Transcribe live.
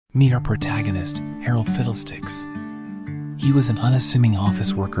Meet our protagonist, Harold Fiddlesticks. He was an unassuming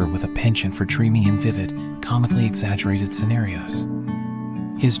office worker with a penchant for dreaming in vivid, comically exaggerated scenarios.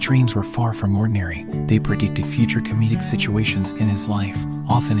 His dreams were far from ordinary. They predicted future comedic situations in his life,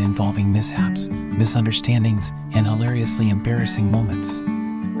 often involving mishaps, misunderstandings, and hilariously embarrassing moments.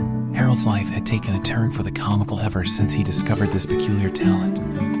 Harold's life had taken a turn for the comical ever since he discovered this peculiar talent.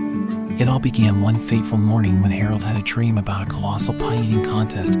 It all began one fateful morning when Harold had a dream about a colossal pie-eating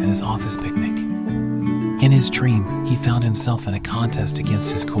contest at his office picnic. In his dream, he found himself in a contest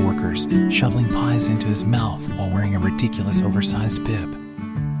against his coworkers, shoveling pies into his mouth while wearing a ridiculous oversized bib.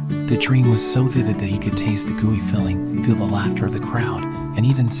 The dream was so vivid that he could taste the gooey filling, feel the laughter of the crowd, and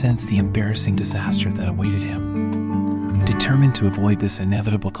even sense the embarrassing disaster that awaited him. Determined to avoid this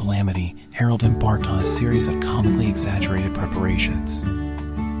inevitable calamity, Harold embarked on a series of comically exaggerated preparations.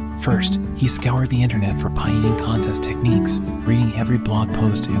 First, he scoured the internet for pie-eating contest techniques, reading every blog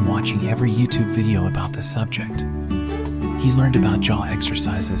post and watching every YouTube video about the subject. He learned about jaw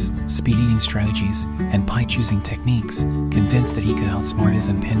exercises, speed-eating strategies, and pie-choosing techniques, convinced that he could outsmart his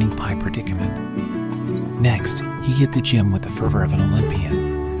impending pie predicament. Next, he hit the gym with the fervor of an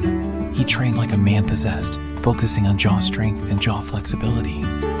Olympian. He trained like a man possessed, focusing on jaw strength and jaw flexibility.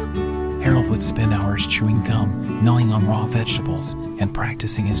 Harold would spend hours chewing gum, gnawing on raw vegetables, and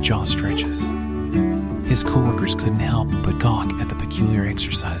practicing his jaw stretches. His coworkers couldn't help but gawk at the peculiar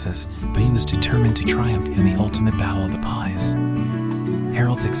exercises, but he was determined to triumph in the ultimate battle of the pies.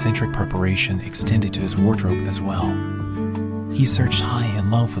 Harold's eccentric preparation extended to his wardrobe as well. He searched high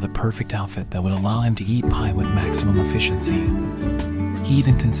and low for the perfect outfit that would allow him to eat pie with maximum efficiency. He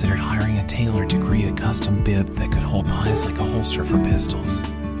even considered hiring a tailor to create a custom bib that could hold pies like a holster for pistols.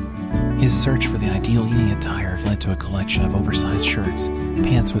 His search for the ideal eating attire led to a collection of oversized shirts,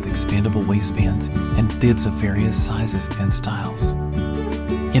 pants with expandable waistbands, and bibs of various sizes and styles.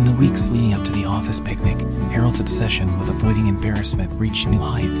 In the weeks leading up to the office picnic, Harold's obsession with avoiding embarrassment reached new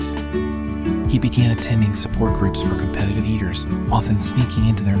heights. He began attending support groups for competitive eaters, often sneaking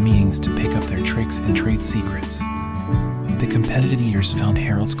into their meetings to pick up their tricks and trade secrets. The competitive eaters found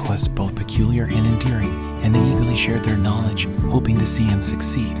Harold's quest both peculiar and endearing, and they eagerly shared their knowledge, hoping to see him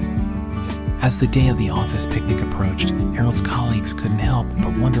succeed. As the day of the office picnic approached, Harold's colleagues couldn't help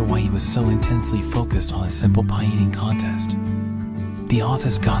but wonder why he was so intensely focused on a simple pie-eating contest. The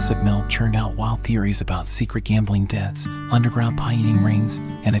office gossip mill churned out wild theories about secret gambling debts, underground pie-eating rings,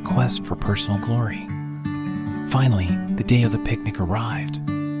 and a quest for personal glory. Finally, the day of the picnic arrived.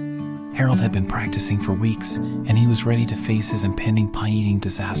 Harold had been practicing for weeks, and he was ready to face his impending pie-eating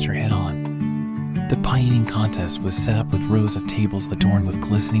disaster head-on. The pie-eating contest was set up with rows of tables adorned with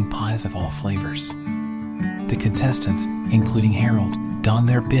glistening pies of all flavors. The contestants, including Harold, donned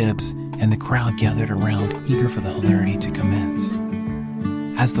their bibs, and the crowd gathered around, eager for the hilarity to commence.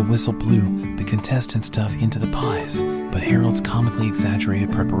 As the whistle blew, the contestants dove into the pies, but Harold's comically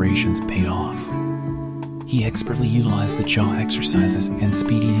exaggerated preparations paid off. He expertly utilized the jaw exercises and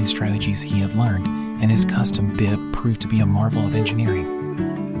speed-eating strategies he had learned, and his custom bib proved to be a marvel of engineering.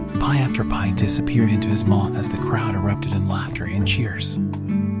 Pie after pie disappeared into his maw as the crowd erupted in laughter and cheers.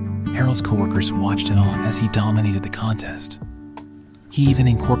 Harold's coworkers watched in awe as he dominated the contest. He even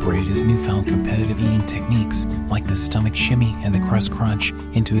incorporated his newfound competitive eating techniques, like the stomach shimmy and the crust crunch,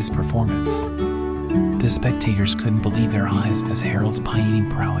 into his performance. The spectators couldn't believe their eyes as Harold's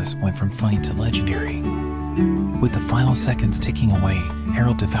pie-eating prowess went from funny to legendary. With the final seconds ticking away,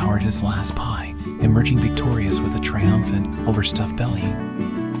 Harold devoured his last pie, emerging victorious with a triumphant, overstuffed belly.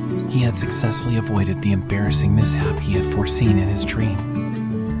 He had successfully avoided the embarrassing mishap he had foreseen in his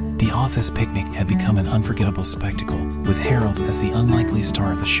dream. The office picnic had become an unforgettable spectacle, with Harold as the unlikely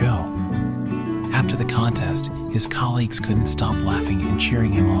star of the show. After the contest, his colleagues couldn't stop laughing and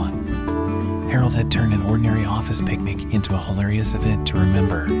cheering him on. Harold had turned an ordinary office picnic into a hilarious event to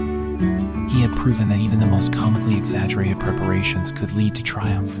remember. He had proven that even the most comically exaggerated preparations could lead to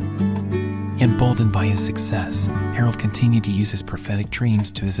triumph. Emboldened by his success, Harold continued to use his prophetic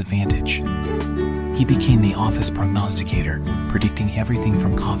dreams to his advantage. He became the office prognosticator, predicting everything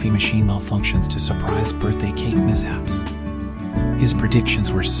from coffee machine malfunctions to surprise birthday cake mishaps. His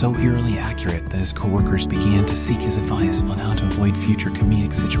predictions were so eerily accurate that his coworkers began to seek his advice on how to avoid future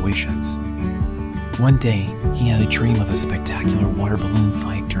comedic situations. One day, he had a dream of a spectacular water balloon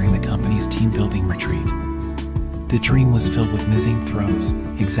fight during the company's team-building retreat. The dream was filled with missing throws,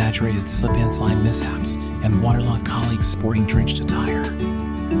 exaggerated slip-and-slide mishaps, and waterlogged colleagues sporting drenched attire.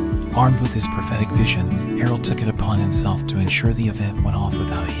 Armed with his prophetic vision, Harold took it upon himself to ensure the event went off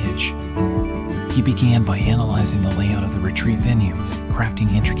without a hitch. He began by analyzing the layout of the retreat venue,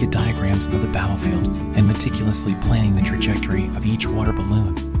 crafting intricate diagrams of the battlefield, and meticulously planning the trajectory of each water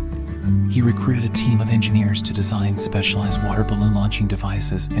balloon. He recruited a team of engineers to design specialized water balloon launching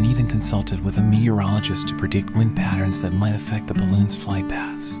devices and even consulted with a meteorologist to predict wind patterns that might affect the balloon's flight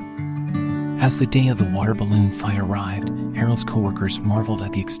paths. As the day of the water balloon flight arrived, Harold's co-workers marveled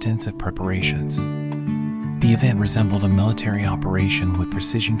at the extensive preparations. The event resembled a military operation with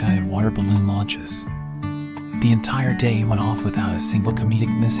precision-guided water balloon launches. The entire day went off without a single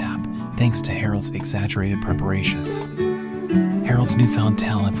comedic mishap, thanks to Harold's exaggerated preparations. Harold's newfound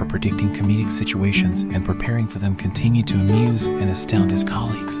talent for predicting comedic situations and preparing for them continued to amuse and astound his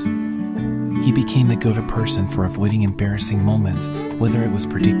colleagues. He became the go-to person for avoiding embarrassing moments, whether it was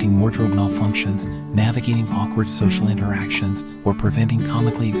predicting wardrobe malfunctions, navigating awkward social interactions, or preventing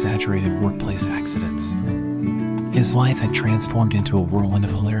comically exaggerated workplace accidents. His life had transformed into a whirlwind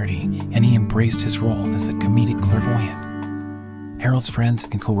of hilarity, and he embraced his role as the comedic clairvoyant. Harold's friends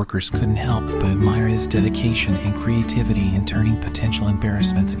and co-workers couldn't help but admire his dedication and creativity in turning potential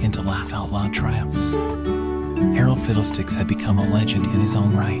embarrassments into laugh-out-loud triumphs. Harold Fiddlesticks had become a legend in his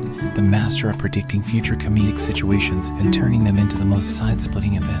own right, the master of predicting future comedic situations and turning them into the most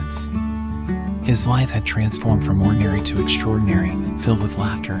side-splitting events. His life had transformed from ordinary to extraordinary, filled with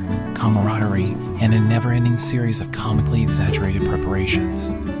laughter, camaraderie, and a never-ending series of comically exaggerated preparations.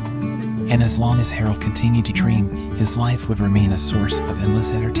 And as long as Harold continued to dream, his life would remain a source of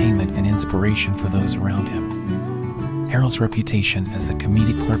endless entertainment and inspiration for those around him. Harold's reputation as the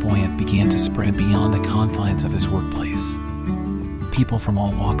comedic clairvoyant began to spread beyond the confines of his workplace. People from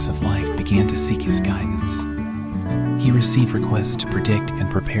all walks of life began to seek his guidance. He received requests to predict and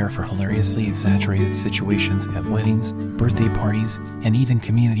prepare for hilariously exaggerated situations at weddings, birthday parties, and even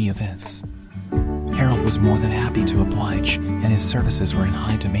community events. Harold was more than happy to oblige, and his services were in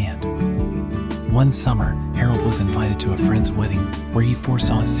high demand. One summer, Harold was invited to a friend's wedding, where he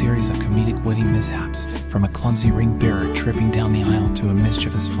foresaw a series of comedic wedding mishaps, from a clumsy ring bearer tripping down the aisle to a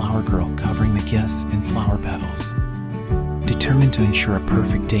mischievous flower girl covering the guests in flower petals. Determined to ensure a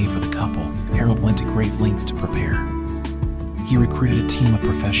perfect day for the couple, Harold went to great lengths to prepare. He recruited a team of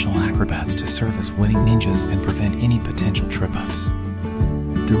professional acrobats to serve as wedding ninjas and prevent any potential trip-ups.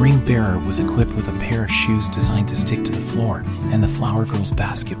 The ring bearer was equipped with a pair of shoes designed to stick to the floor, and the flower girl's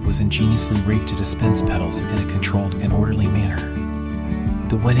basket was ingeniously rigged to dispense petals in a controlled and orderly manner.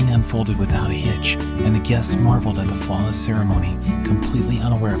 The wedding unfolded without a hitch, and the guests marveled at the flawless ceremony, completely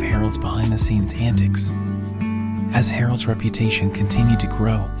unaware of Harold's behind-the-scenes antics. As Harold's reputation continued to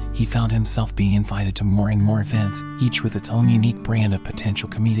grow, he found himself being invited to more and more events, each with its own unique brand of potential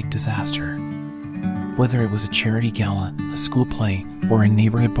comedic disaster. Whether it was a charity gala, a school play, or a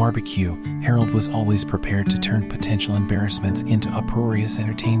neighborhood barbecue, Harold was always prepared to turn potential embarrassments into uproarious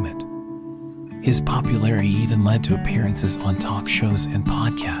entertainment. His popularity even led to appearances on talk shows and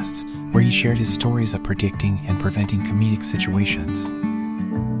podcasts, where he shared his stories of predicting and preventing comedic situations.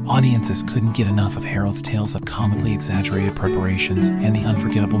 Audiences couldn't get enough of Harold's tales of comically exaggerated preparations and the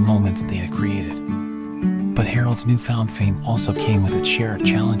unforgettable moments they had created. But Harold's newfound fame also came with its share of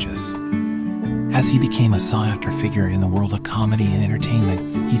challenges. As he became a sought-after figure in the world of comedy and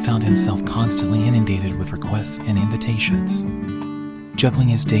entertainment, he found himself constantly inundated with requests and invitations. Juggling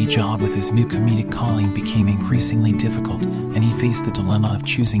his day job with his new comedic calling became increasingly difficult, and he faced the dilemma of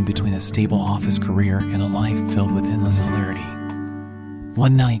choosing between a stable office career and a life filled with endless hilarity.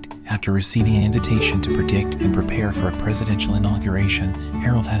 One night, after receiving an invitation to predict and prepare for a presidential inauguration,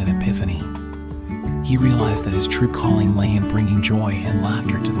 Harold had an epiphany. He realized that his true calling lay in bringing joy and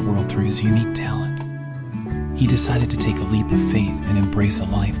laughter to the world through his unique talent. He decided to take a leap of faith and embrace a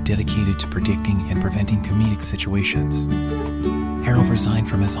life dedicated to predicting and preventing comedic situations. Harold resigned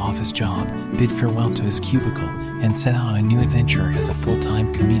from his office job, bid farewell to his cubicle, and set out on a new adventure as a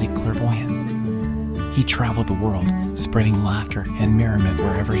full-time comedic clairvoyant. He traveled the world, spreading laughter and merriment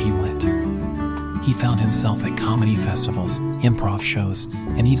wherever he went. He found himself at comedy festivals, improv shows,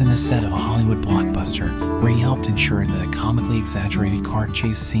 and even the set of a Hollywood blockbuster, where he helped ensure that a comically exaggerated car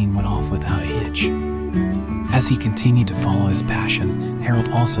chase scene went off without a hitch. As he continued to follow his passion, Harold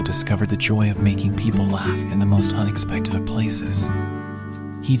also discovered the joy of making people laugh in the most unexpected of places.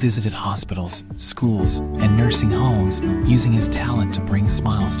 He visited hospitals, schools, and nursing homes, using his talent to bring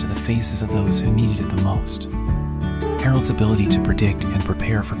smiles to the faces of those who needed it the most. Harold's ability to predict and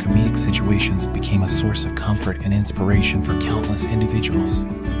prepare for comedic situations became a source of comfort and inspiration for countless individuals.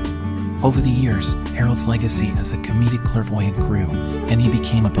 Over the years, Harold's legacy as the comedic clairvoyant grew, and he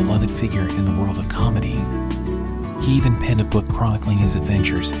became a beloved figure in the world of comedy. He even penned a book chronicling his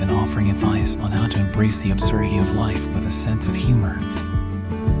adventures and offering advice on how to embrace the absurdity of life with a sense of humor.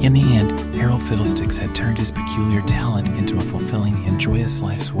 In the end, Harold Fiddlesticks had turned his peculiar talent into a fulfilling and joyous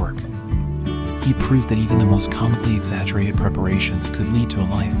life's work. He proved that even the most comically exaggerated preparations could lead to a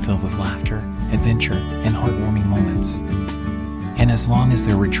life filled with laughter, adventure, and heartwarming moments. And as long as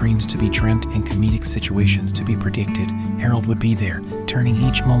there were dreams to be dreamt and comedic situations to be predicted, Harold would be there, turning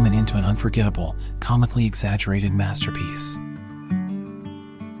each moment into an unforgettable, comically exaggerated masterpiece.